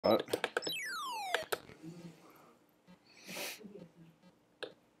What?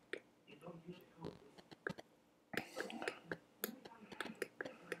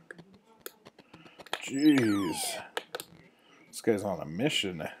 Jeez. This guy's on a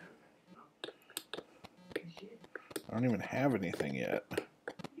mission. I don't even have anything yet.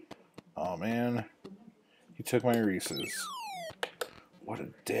 Oh man. He took my Reese's. What a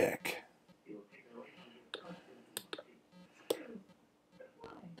dick.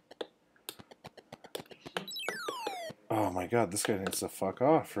 Oh my god, this guy needs to fuck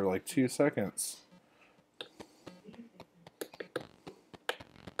off for like 2 seconds.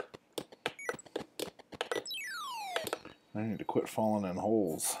 I need to quit falling in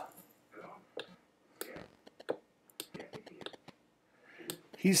holes.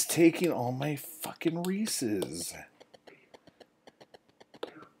 He's taking all my fucking Reese's.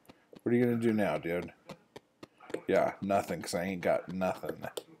 What are you gonna do now, dude? Yeah, nothing, because I ain't got nothing.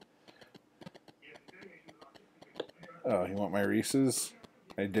 Oh, you want my Reese's?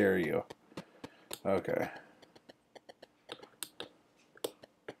 I dare you. Okay.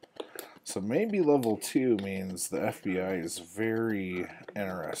 So maybe level 2 means the FBI is very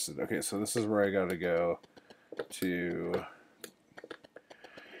interested. Okay, so this is where I gotta go to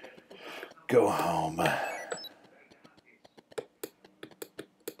go home.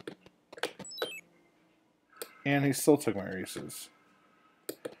 And he still took my Reese's.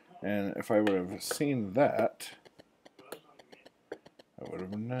 And if I would have seen that, I would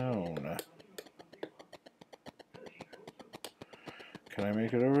have known. Can I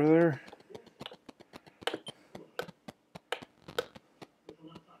make it over there?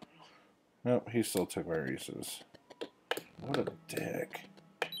 Nope, he still took my Reese's. What a dick.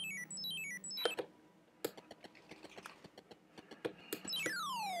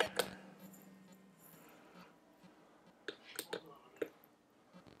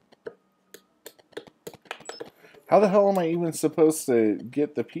 How the hell am I even supposed to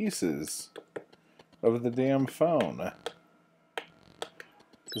get the pieces of the damn phone?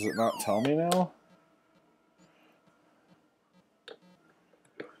 Does it not tell me now?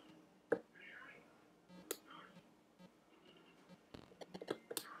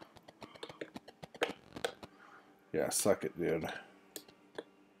 Yeah, suck it, dude.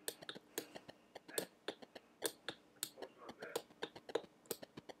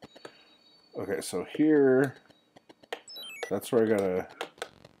 Okay, so here, that's where I gotta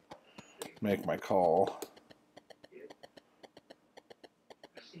make my call.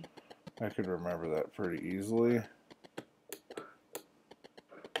 I could remember that pretty easily.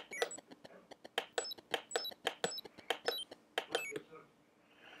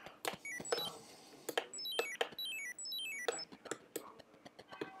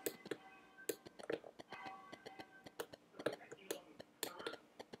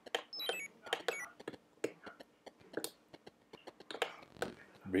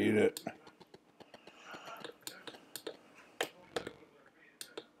 Beat it.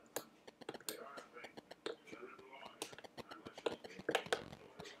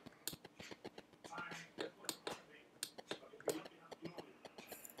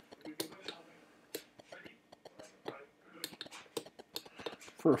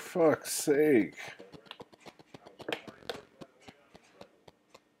 For fuck's sake.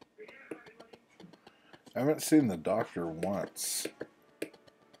 I haven't seen the doctor once.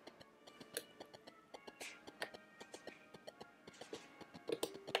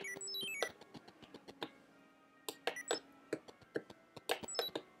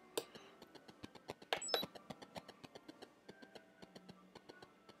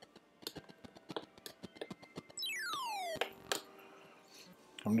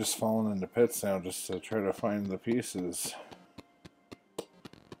 I'm just falling into pits now just to try to find the pieces.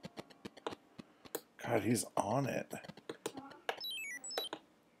 God, he's on it.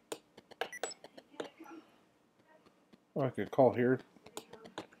 Oh, I could call here.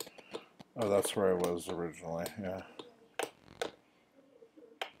 Oh, that's where I was originally, yeah.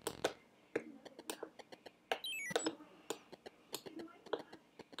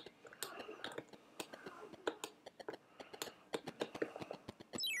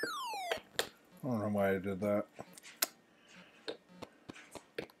 I don't know why I did that.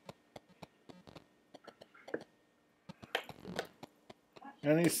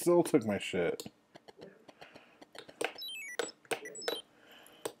 And he still took my shit.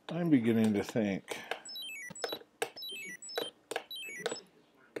 I'm beginning to think.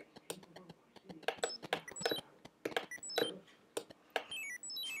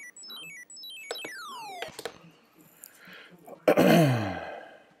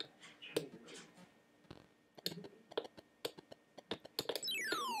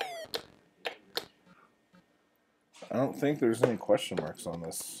 I don't think there's any question marks on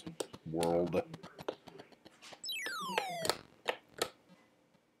this world.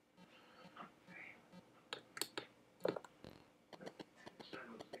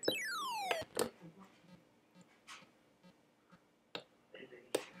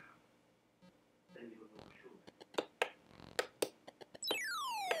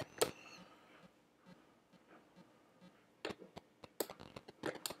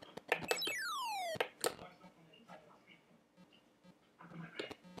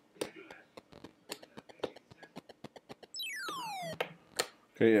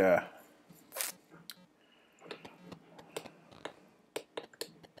 Okay, yeah.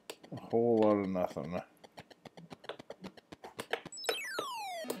 A whole lot of nothing.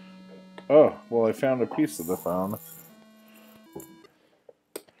 Oh, well, I found a piece of the phone.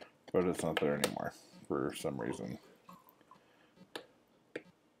 But it's not there anymore for some reason.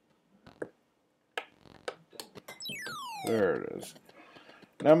 There it is.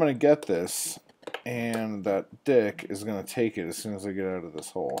 Now I'm going to get this, and that dick is going to take it as soon as I get out of this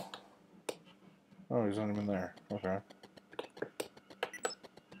hole. Oh, he's not even there. Okay.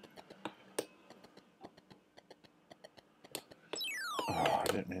 Oh, I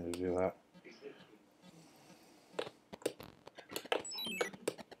didn't mean to do that.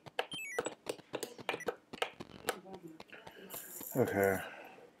 Okay.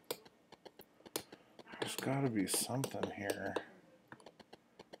 There's got to be something here.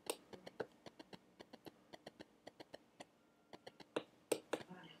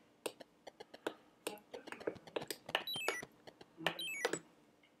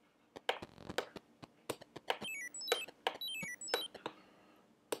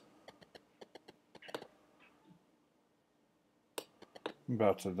 I'm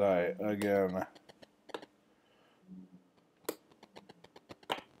about to die again.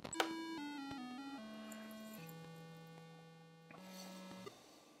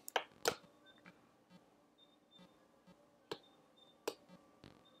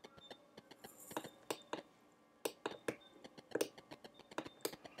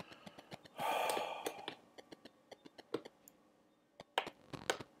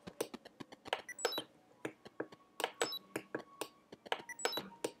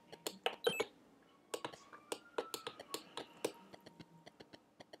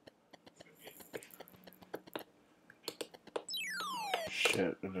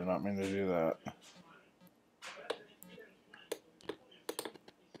 Shit, I did not mean to do that.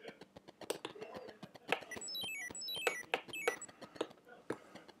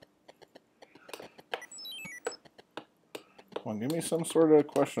 Come on, give me some sort of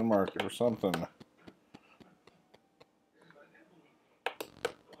question mark or something.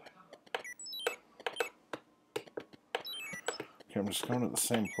 Okay, I'm just going to the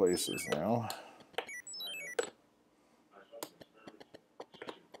same places now.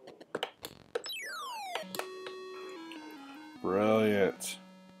 Brilliant.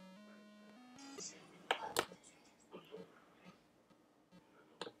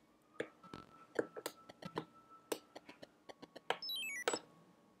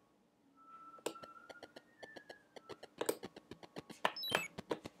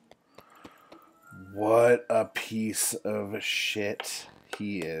 What a piece of shit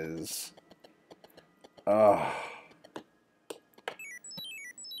he is. Ugh.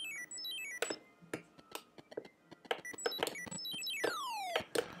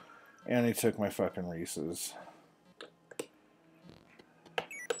 And he took my fucking Reese's.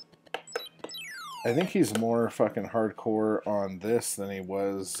 I think he's more fucking hardcore on this than he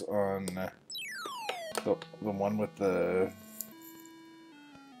was on the one with the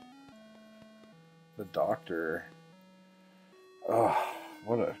doctor. Ugh,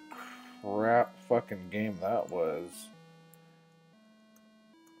 what a crap fucking game that was.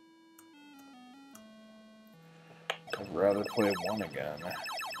 I'd rather play one again.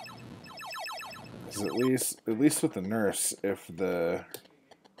 Because at least with the nurse, if or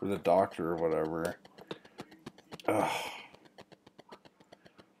the doctor or whatever. Ugh.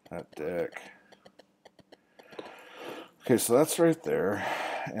 That dick. Okay, so that's right there.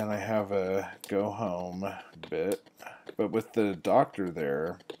 And I have a go home bit. But with the doctor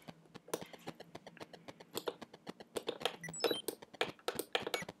there,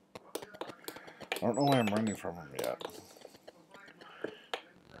 I don't know why I'm running from him yet.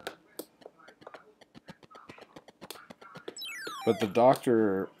 But the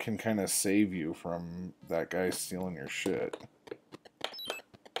doctor can kind of save you from that guy stealing your shit.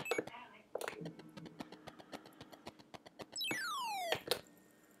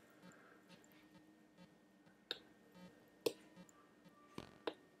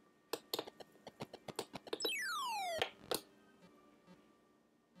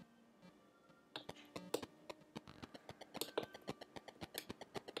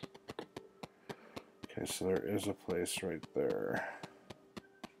 Okay, so there is a place right there.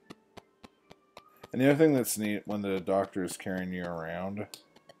 And the other thing that's neat, when the doctor is carrying you around,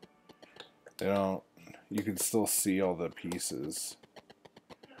 you can still see all the pieces.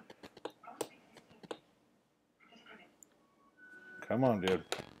 Come on, dude.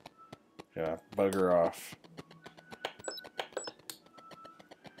 Yeah, bugger off.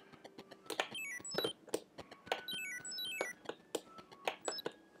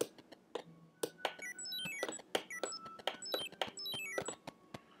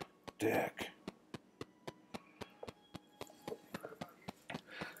 Dick.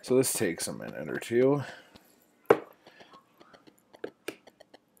 So this takes a minute or two.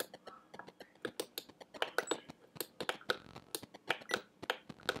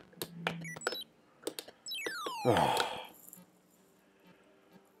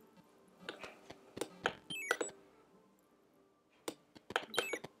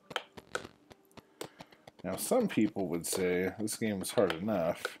 Now, some people would say this game is hard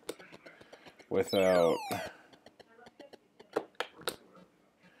enough without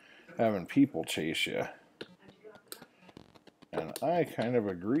having people chase you. And I kind of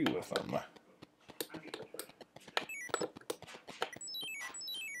agree with them.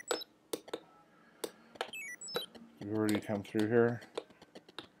 You already come through here?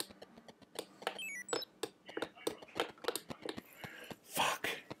 Fuck.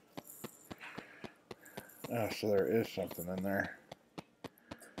 Oh, so there is something in there.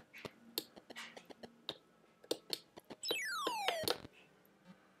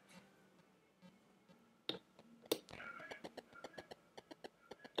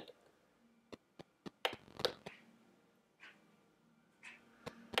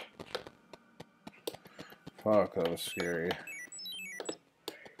 Fuck, that was scary.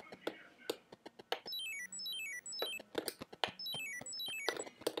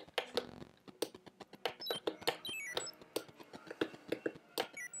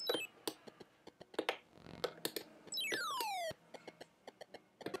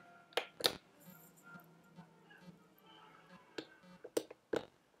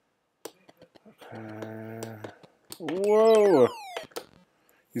 Whoa!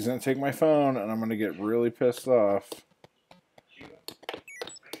 He's gonna take my phone, and I'm gonna get really pissed off.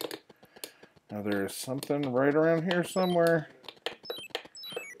 Now there's something right around here somewhere.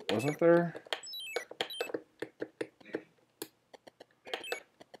 Wasn't there?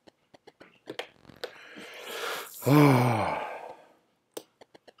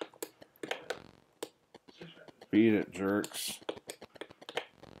 Beat it, jerks.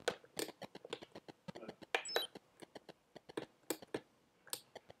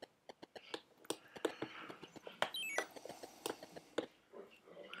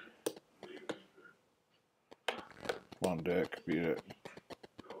 Come on, Dick, beat it.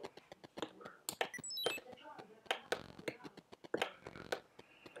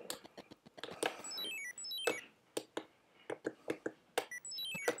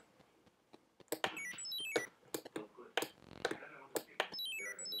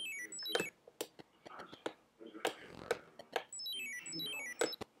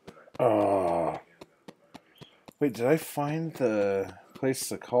 Oh. Wait, did I find the place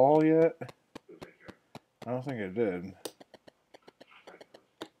to call yet? I don't think I did.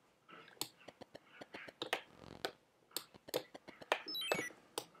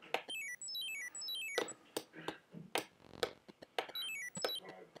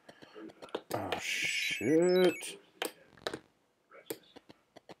 Oh, shit.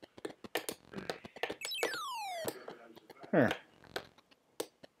 Here.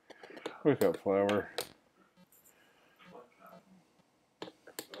 Wake up, Flower.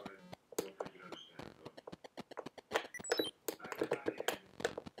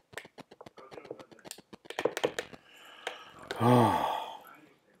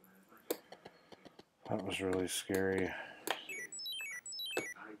 That was really scary.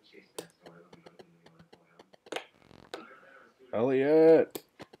 Elliot!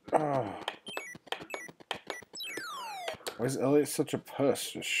 Oh. Why is Elliot such a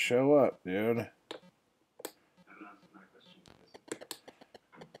puss? Just show up, dude.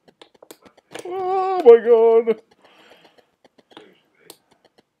 Oh my god!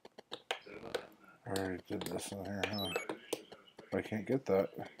 I already did this in here, huh? I can't get that.